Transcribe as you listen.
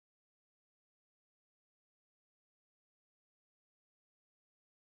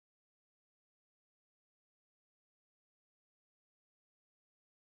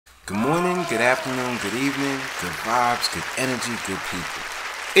Good morning, good afternoon, good evening, good vibes, good energy, good people.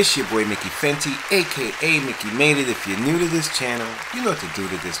 It's your boy Mickey Fenty, aka Mickey Made It. If you're new to this channel, you know what to do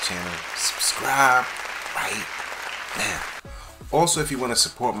to this channel. Subscribe right now. Also, if you want to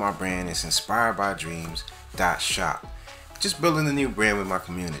support my brand, it's inspiredbydreams.shop. Just building a new brand with my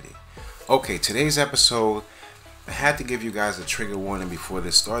community. Okay, today's episode, I had to give you guys a trigger warning before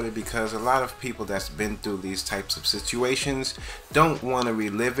this started because a lot of people that's been through these types of situations don't want to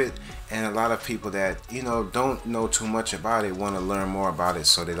relive it, and a lot of people that, don't know too much about it want to learn more about it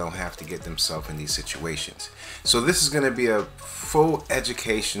so they don't have to get themselves in these situations. So this is going to be a full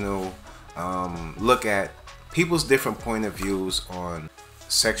educational look at people's different point of views on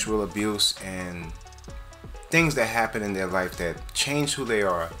sexual abuse and things that happen in their life that change who they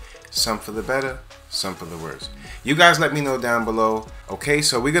are, some for the better, some for the worse. You guys let me know down below. Okay,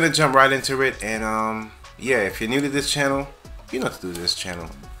 so we're gonna jump right into it, and yeah, if you're new to this channel, you know what to do to this channel.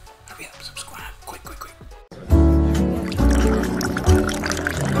 Hurry up, subscribe, quick.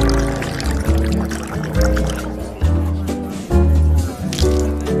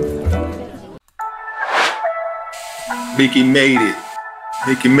 Mickey made it.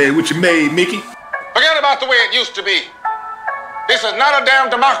 Mickey made it. What you made, Mickey? Forget about the way it used to be. This is not a damn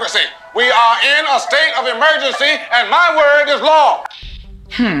democracy. We are in a state of emergency, and my word is law.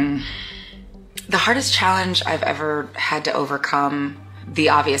 The hardest challenge I've ever had to overcome, the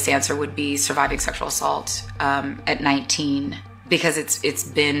obvious answer would be surviving sexual assault at 19, because it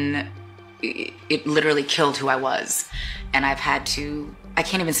literally killed who I was. And I've had to, I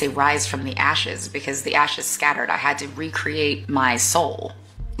can't even say rise from the ashes, because the ashes scattered. I had to recreate my soul.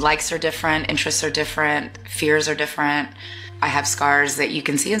 Likes are different, interests are different, fears are different. I have scars that you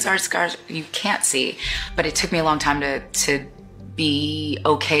can see and scars you can't see. But it took me a long time to be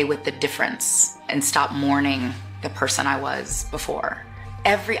okay with the difference and stop mourning the person I was before.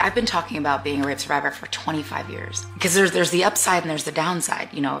 I've been talking about being a rape survivor for 25 years. Because there's the upside and there's the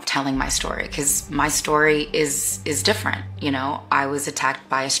downside, of telling my story. Because my story is different. I was attacked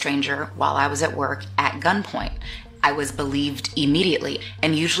by a stranger while I was at work at gunpoint. I was believed immediately.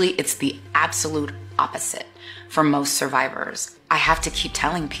 And usually it's the absolute opposite for most survivors. I have to keep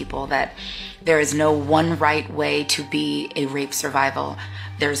telling people that there is no one right way to be a rape survivor.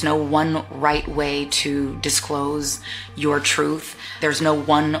 There's no one right way to disclose your truth. There's no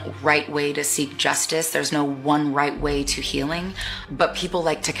one right way to seek justice. There's no one right way to healing. But people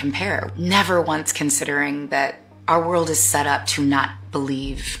like to compare, never once considering that our world is set up to not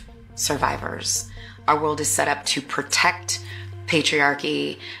believe survivors. Our world is set up to protect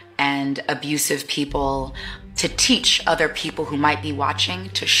patriarchy and abusive people, to teach other people who might be watching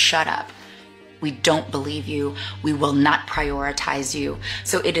to shut up. We don't believe you. We will not prioritize you.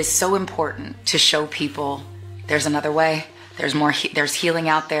 So it is so important to show people there's another way. There's more. There's healing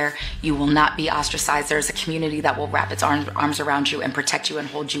out there. You will not be ostracized. There's a community that will wrap its arms around you and protect you and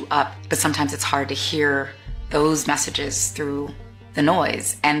hold you up. But sometimes it's hard to hear those messages through the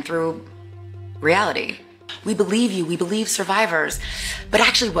noise and through reality. We believe you, we believe survivors. But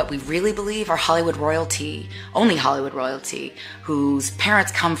actually what we really believe are Hollywood royalty, only Hollywood royalty, whose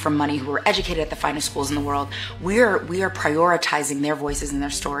parents come from money, who were educated at the finest schools in the world. We are prioritizing their voices and their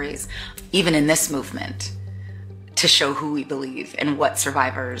stories, even in this movement, to show who we believe and what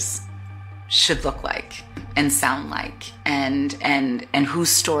survivors should look like and sound like, and whose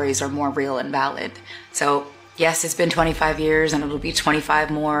stories are more real and valid. So yes, it's been 25 years and it'll be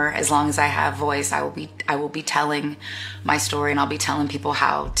 25 more. As long as I have voice, I will be telling my story, and I'll be telling people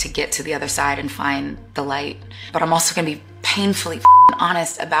how to get to the other side and find the light. But I'm also gonna be painfully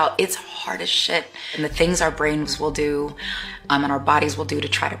honest about it's hard as shit. And the things our brains will do and our bodies will do to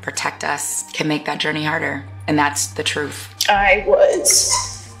try to protect us can make that journey harder. And that's the truth. I was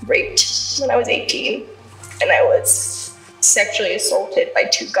raped when I was 18, and I was sexually assaulted by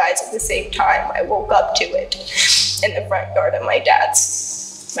two guys at the same time. I woke up to it in the front yard of my dad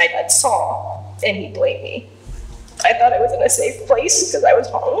saw, and he blamed me. I thought I was in a safe place because I was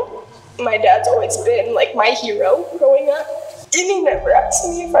home. My dad's always been like my hero growing up, and he never asked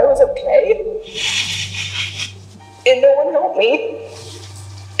me if I was okay, and no one helped me.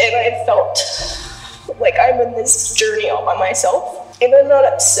 And I felt like I'm in this journey all by myself. And I'm not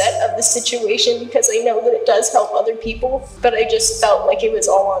upset of the situation because I know that it does help other people, but I just felt like it was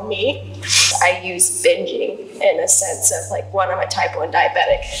all on me. I used binging in a sense of like, one, I'm a type 1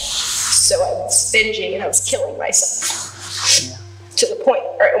 diabetic. So I was binging and I was killing myself to the point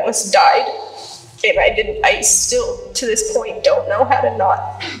where I almost died. And I still to this point don't know how to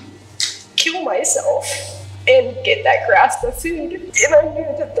not kill myself and get that grasp of food. And I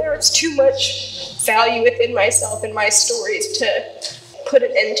knew that there was too much value within myself and my stories to put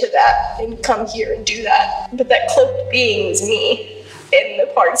an end to that and come here and do that. But that cloaked being was me and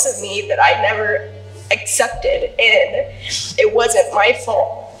the parts of me that I never accepted. And it wasn't my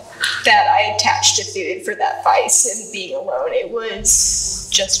fault that I attached to food for that vice and being alone. It was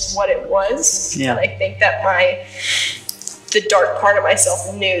just what it was. Yeah. And I think that the dark part of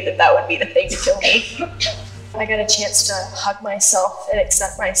myself knew that that would be the thing to kill me. I got a chance to hug myself and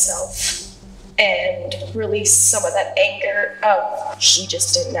accept myself and release some of that anger of he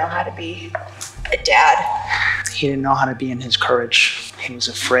just didn't know how to be a dad. He didn't know how to be in his courage. He was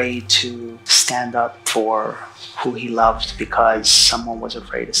afraid to stand up for who he loved because someone was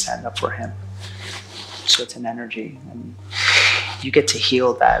afraid to stand up for him. So it's an energy, and you get to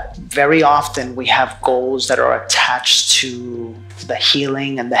heal that. Very often we have goals that are attached to the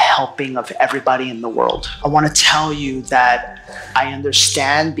healing and the helping of everybody in the world. I want to tell you that I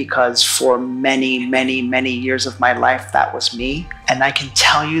understand, because for many, many, many years of my life, that was me. And I can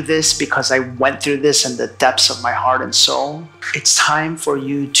tell you this because I went through this in the depths of my heart and soul. It's time for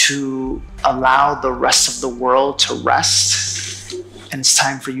you to allow the rest of the world to rest. And it's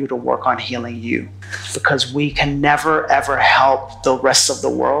time for you to work on healing you. Because we can never, ever help the rest of the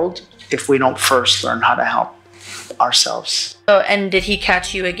world if we don't first learn how to help ourselves. Oh, and did he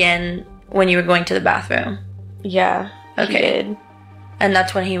catch you again when you were going to the bathroom? Yeah, Okay. he did. And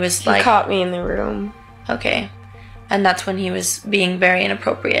that's when he was He like... caught me in the room. Okay. And that's when he was being very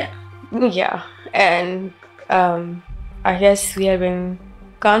inappropriate. Yeah, and I guess we had been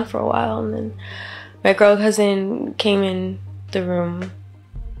gone for a while, and then my girl cousin came in the room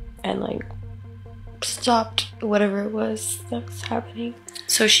and like stopped whatever it was that was happening.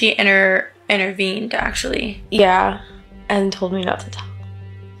 So she intervened, actually. Yeah, and told me not to tell.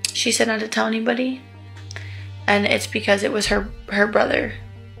 She said not to tell anybody. And it's because it was her brother.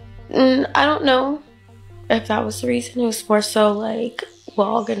 I don't know if that was the reason. It was more so like we'll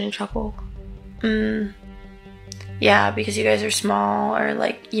all get in trouble. Yeah, because you guys are small or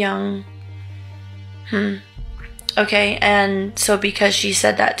like young. Okay, and so because she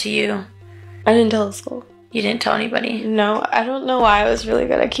said that to you, I didn't tell the school. you didn't tell anybody. No, I don't know why I was really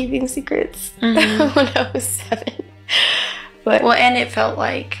good at keeping secrets when I was 7. But Well, and it felt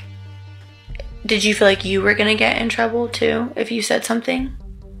like, did you feel like you were gonna get in trouble too if you said something?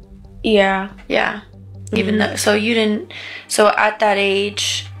 yeah, Yeah. Even though, so you didn't, so at that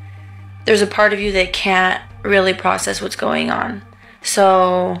age, there's a part of you that can't really process what's going on.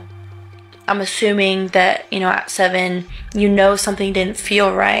 So I'm assuming that, at 7, something didn't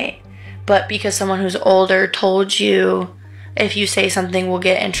feel right, but because someone who's older told you if you say something we'll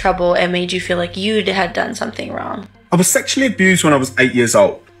get in trouble, it made you feel like you had done something wrong. I was sexually abused when I was 8 years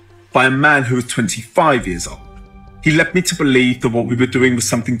old by a man who was 25 years old. He led me to believe that what we were doing was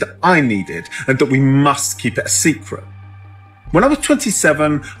something that I needed and that we must keep it a secret. When I was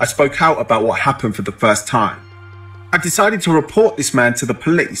 27, I spoke out about what happened for the first time. I decided to report this man to the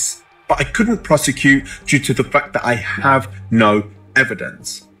police, but I couldn't prosecute due to the fact that I have no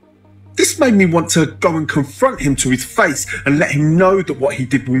evidence. This made me want to go and confront him to his face and let him know that what he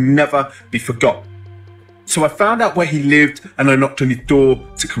did will never be forgotten. So I found out where he lived and I knocked on his door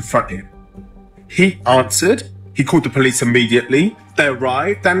to confront him. He answered. He called the police immediately. They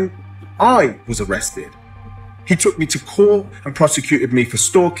arrived and I was arrested. He took me to court and prosecuted me for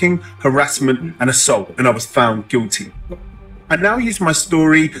stalking, harassment and assault, and I was found guilty. I now use my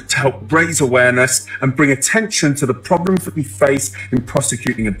story to help raise awareness and bring attention to the problems that we face in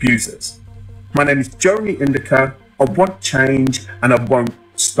prosecuting abusers. My name is Jeremy Indica. I want change and I won't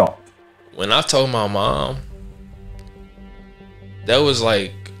stop. When I told my mom, that was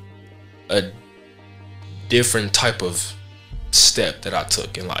like a different type of step that I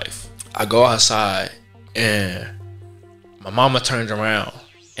took in life. I go outside and my mama turned around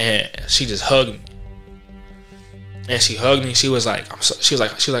and she just hugged me. And she hugged me. She was like, she was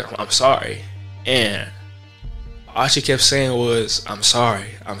like, I'm sorry. And all she kept saying was, I'm sorry,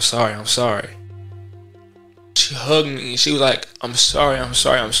 I'm sorry, I'm sorry. She hugged me and she was like, I'm sorry, I'm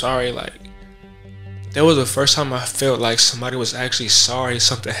sorry, I'm sorry. Like, that was the first time I felt like somebody was actually sorry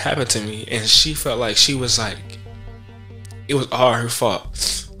something happened to me, and she felt like she was like, it was all her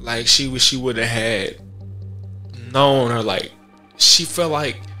fault. Like she would have had known, or like she felt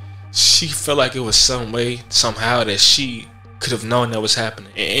like it was some way, somehow that she could have known that was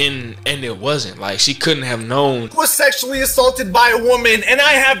happening, and it wasn't. Like, she couldn't have known. Was sexually assaulted by a woman, and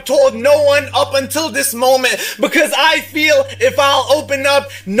I have told no one up until this moment, because I feel if I'll open up,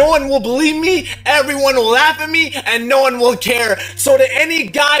 no one will believe me, everyone will laugh at me, and no one will care. So to any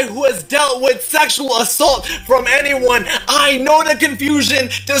guy who has dealt with sexual assault from anyone, I know the confusion,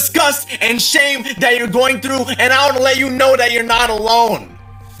 disgust, and shame that you're going through, and I want to let you know that you're not alone.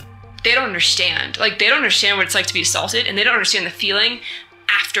 They don't understand. Like, they don't understand what it's like to be assaulted, and they don't understand the feeling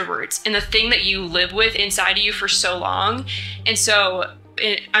afterwards and the thing that you live with inside of you for so long. And so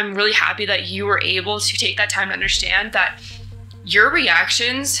I'm really happy that you were able to take that time to understand that your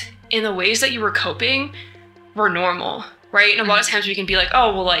reactions and the ways that you were coping were normal, right? And a lot of times we can be like,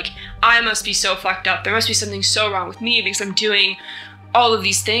 oh, well, like, I must be so fucked up. There must be something so wrong with me because I'm doing all of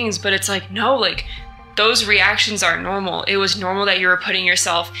these things. But it's like, no, like, those reactions are normal. It was normal that you were putting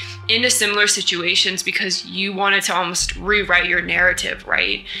yourself into similar situations because you wanted to almost rewrite your narrative,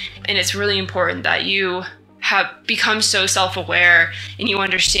 right? And it's really important that you have become so self-aware and you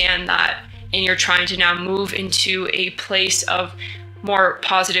understand that, and you're trying to now move into a place of more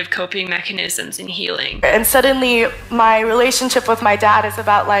positive coping mechanisms and healing. And suddenly my relationship with my dad is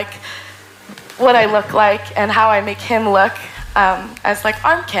about like what I look like and how I make him look as like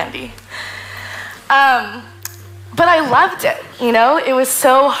arm candy. But I loved it, you know? It was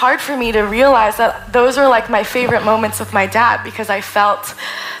so hard for me to realize that those were like my favorite moments with my dad because I felt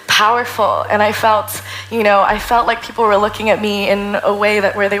powerful and I felt, you know, I felt like people were looking at me in a way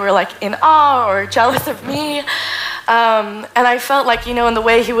that where they were like in awe or jealous of me. And I felt like, you know, in the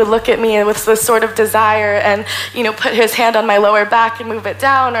way he would look at me with this sort of desire and, you know, put his hand on my lower back and move it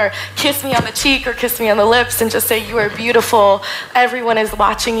down or kiss me on the cheek or kiss me on the lips and just say, you are beautiful. Everyone is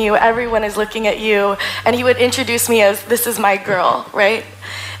watching you. Everyone is looking at you. And he would introduce me as, this is my girl, right?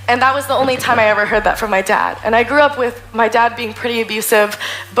 And that was the only time I ever heard that from my dad. And I grew up with my dad being pretty abusive,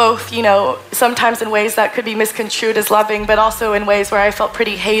 both, you know, sometimes in ways that could be misconstrued as loving, but also in ways where I felt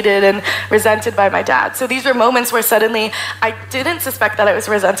pretty hated and resented by my dad. So these were moments where suddenly I didn't suspect that I was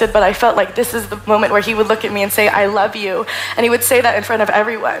resented, but I felt like this is the moment where he would look at me and say, I love you. And he would say that in front of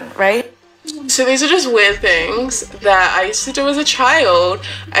everyone, right? So these are just weird things that I used to do as a child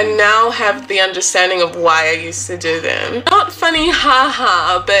and now have the understanding of why I used to do them. Not funny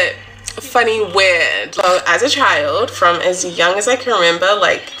haha, but funny weird. So as a child, from as young as I can remember,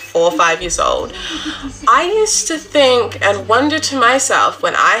 like 4 or 5 years old, I used to think and wonder to myself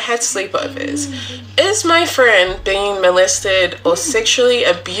when I had sleepovers, is my friend being molested or sexually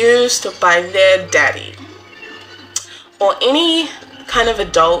abused by their daddy? Or any kind of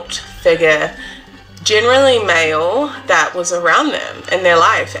adult figure, generally male, that was around them in their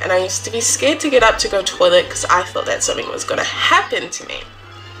life. And I used to be scared to get up to go toilet because I thought that something was going to happen to me.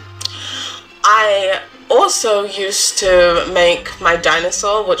 I also used to make my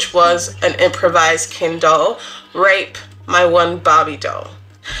dinosaur, which was an improvised Ken doll, rape my one Barbie doll.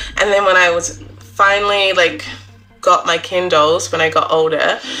 And then when I was finally like got my Ken dolls when I got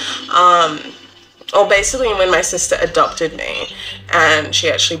older, or basically when my sister adopted me and she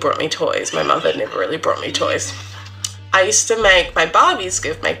actually brought me toys. My mother never really brought me toys. I used to make my Barbies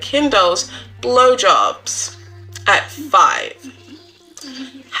give my Ken dolls blowjobs at 5.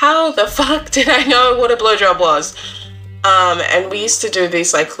 How the fuck did I know what a blowjob was? And we used to do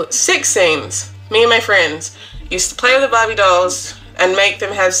these like sex scenes. Me and my friends used to play with the Barbie dolls and make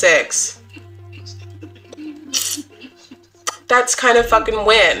them have sex. That's kind of fucking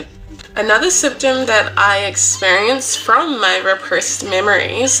weird. Another symptom that I experienced from my repressed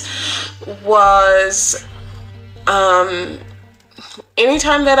memories was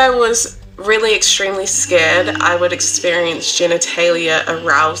anytime that I was really extremely scared, I would experience genitalia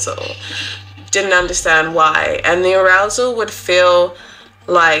arousal. Didn't understand why. And the arousal would feel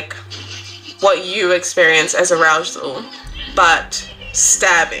like what you experience as arousal, but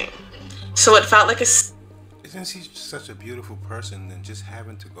stabbing. So it felt like a... Isn't she such a beautiful person, and just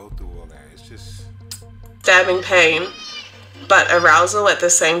having to go through all that? It's just... stabbing pain, but arousal at the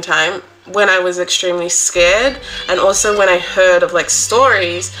same time. When I was extremely scared, and also when I heard of like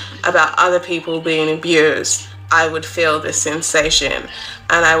stories about other people being abused, I would feel this sensation,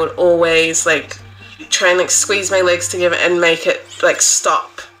 and I would always like try and like squeeze my legs together and make it like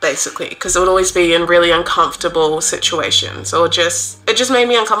stop, basically, because it would always be in really uncomfortable situations, or it just made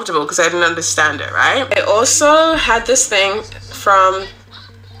me uncomfortable because I didn't understand it, right? I also had this thing from,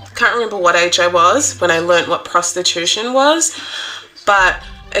 can't remember what age I was when I learned what prostitution was, but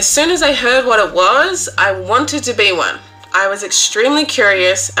as soon as I heard what it was, I wanted to be one. I was extremely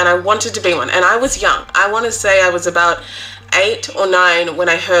curious and I wanted to be one, and I was young. I want to say I was about 8 or 9 when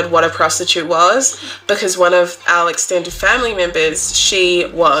I heard what a prostitute was, because one of our extended family members,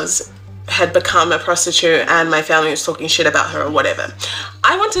 had become a prostitute and my family was talking shit about her or whatever.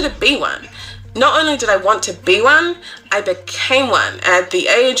 I wanted to be one. Not only did I want to be one, I became one at the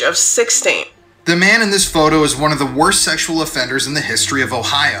age of 16. The man in this photo is one of the worst sexual offenders in the history of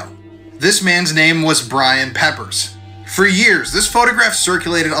Ohio. This man's name was Brian Peppers. For years, this photograph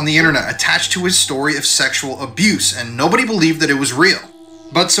circulated on the internet attached to his story of sexual abuse, and nobody believed that it was real.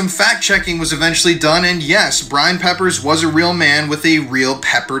 But some fact-checking was eventually done, and yes, Brian Peppers was a real man with a real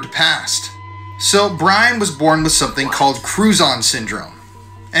peppered past. So Brian was born with something called Cruzon syndrome.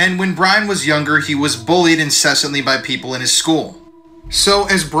 And when Brian was younger, he was bullied incessantly by people in his school. So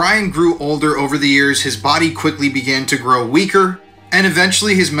as Brian grew older over the years, his body quickly began to grow weaker, and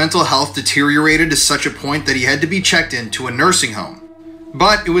eventually his mental health deteriorated to such a point that he had to be checked into a nursing home.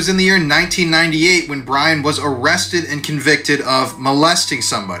 But it was in the year 1998 when Brian was arrested and convicted of molesting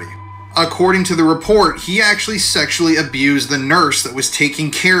somebody. According to the report, he actually sexually abused the nurse that was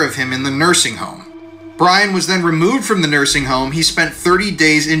taking care of him in the nursing home. Brian was then removed from the nursing home. He spent 30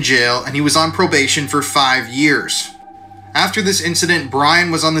 days in jail and he was on probation for 5 years. After this incident,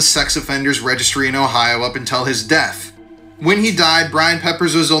 Brian was on the sex offenders registry in Ohio up until his death. When he died, Brian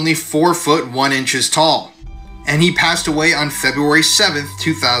Peppers was only 4 foot 1 inches tall. And he passed away on February 7th,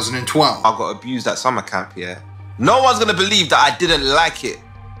 2012. I got abused at summer camp, yeah. No one's gonna believe that I didn't like it.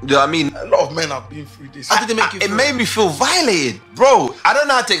 You know what I mean? A lot of men have been through this. How did it make you feel? It made me feel violated. Bro, I don't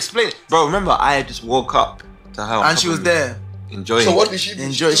know how to explain it. Bro, remember, I had just woke up to her. And she was there. Enjoying it. So what did she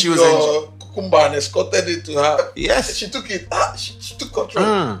do? She was your cucumber and escorted it to her. Yes. She took it. She took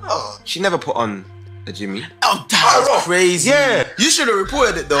control. She never put on a Jimmy. Oh, that's crazy. Yeah. You should have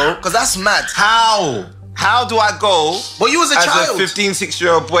reported it though, because that's mad. How? How do I go? But you was a child. As a 15,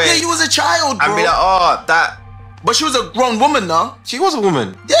 16-year-old boy. Yeah, you was a child, bro. I mean, oh, that. But she was a grown woman now. She was a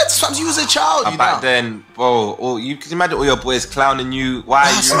woman. Yeah, sometimes you was a child. Back then, bro, you can imagine all your boys clowning you. Why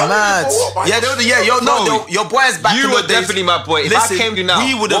are you mad? Your boys back in the days. You were definitely my boy. If I came to you now,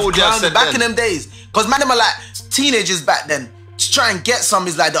 we would have clowned back in them days. Because man, them were like teenagers back then. To try and get some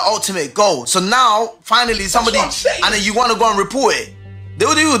is like the ultimate goal. So now, finally, somebody, and then you want to go and report it. They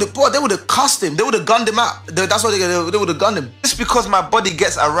would have cussed him. They would have gunned him out. That's what they would have gunned him. Just because my body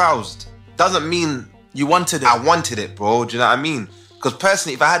gets aroused doesn't mean you wanted it. I wanted it, bro. Do you know what I mean? Because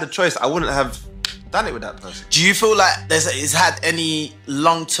personally, if I had a choice, I wouldn't have done it with that person. Do you feel like it's had any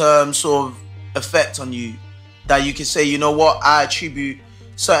long-term sort of effect on you that you can say, you know what, I attribute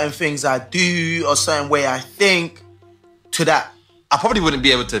certain things I do or certain way I think to that? I probably wouldn't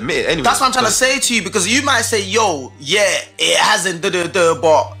be able to admit it anyway. That's what I'm trying to say to you, because you might say, yo, yeah, it hasn't, but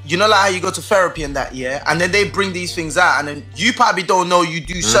you know like how you go to therapy and that, yeah? And then they bring these things out, and then you probably don't know you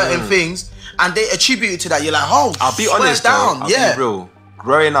do certain things, and they attribute it to that. You're like, oh, I'll be honest, I'll be real.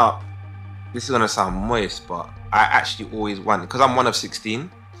 Growing up, this is going to sound moist, but I actually always wanted, because I'm one of 16,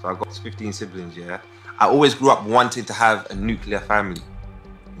 so I got 15 siblings, yeah? I always grew up wanting to have a nuclear family.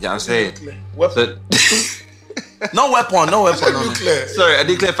 You know what I'm saying? No weapon. Nuclear. Sorry, a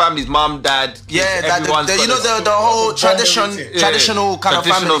nuclear family is mom, dad, kids, yeah, the whole traditional kind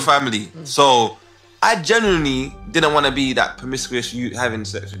of family. So I genuinely didn't want to be that promiscuous you having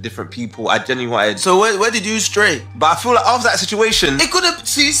sex with different people. I genuinely wanted. So where did you stray? But I feel like after that situation, it could have.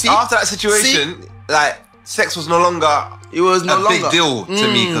 See. After that situation, like sex was no longer. It was no longer a big deal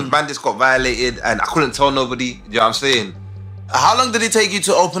to me because man just got violated and I couldn't tell nobody. You know what I'm saying? How long did it take you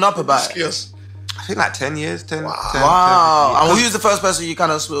to open up about it? I think like 10 years. 10. Wow. And who was the first person you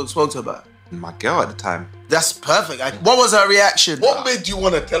kind of spoke to about? My girl at the time. That's perfect. What was her reaction? What made you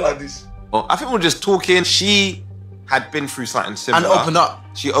want to tell her this? Well, I think we were just talking. She had been through something similar. And opened up.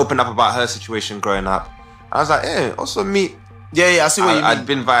 She opened up about her situation growing up. I was like, hey, also me. Yeah, I see what you mean. I'd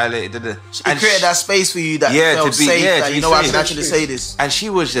been violated. And created that space for you that felt safe, that you know I can actually say this. And she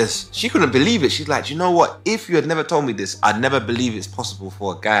couldn't believe it. She's like, you know what? If you had never told me this, I'd never believe it's possible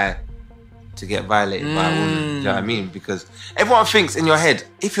for a guy to get violated by a woman. Do you know what I mean? Because everyone thinks in your head,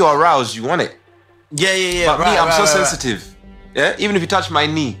 if you're aroused, you want it. Yeah. But me, I'm so sensitive. Yeah? Even if you touch my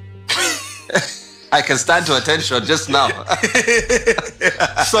knee, I can stand to attention just now.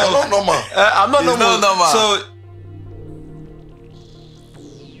 So I'm not normal. I'm not normal. So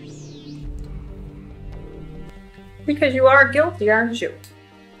because you are guilty, aren't you?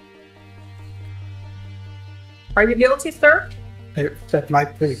 Are you guilty, sir? That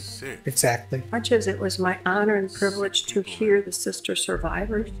might be. Exactly. Much as it was my honor and privilege to hear the sister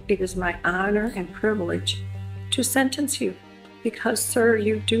survivors, it is my honor and privilege to sentence you. Because, sir,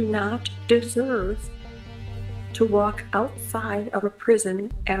 you do not deserve to walk outside of a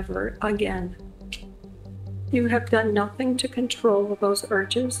prison ever again. You have done nothing to control those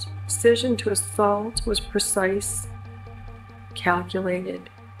urges. Decision to assault was precise, calculated,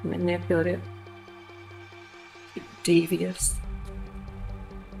 manipulative, devious,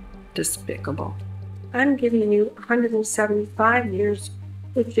 despicable. I'm giving you 175 years,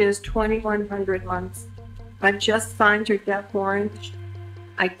 which is 2,100 months. I've just signed your death warrant.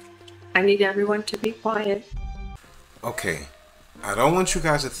 I need everyone to be quiet. Okay, I don't want you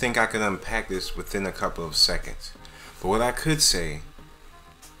guys to think I can unpack this within a couple of seconds. But what I could say,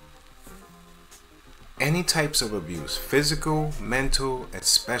 any types of abuse, physical, mental,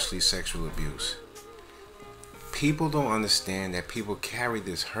 especially sexual abuse, people don't understand that people carry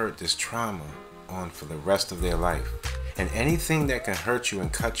this hurt, this trauma on for the rest of their life. And anything that can hurt you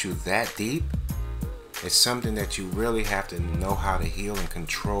and cut you that deep is something that you really have to know how to heal and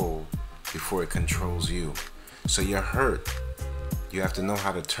control before it controls you. So you're hurt. You have to know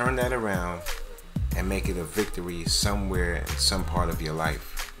how to turn that around and make it a victory somewhere in some part of your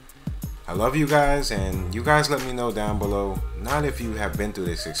life. I love you guys, and you guys let me know down below, not if you have been through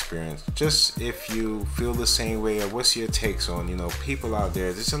this experience, just if you feel the same way, or what's your takes on, people out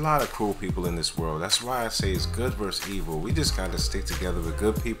there. There's a lot of cruel people in this world. That's why I say it's good versus evil. We just got to stick together with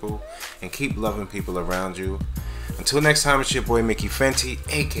good people and keep loving people around you. Until next time, it's your boy Mickey Fenty,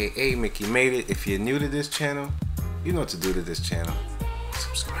 aka Mickey Made It. If you're new to this channel, you know what to do to this channel.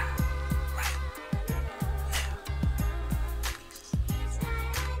 Subscribe.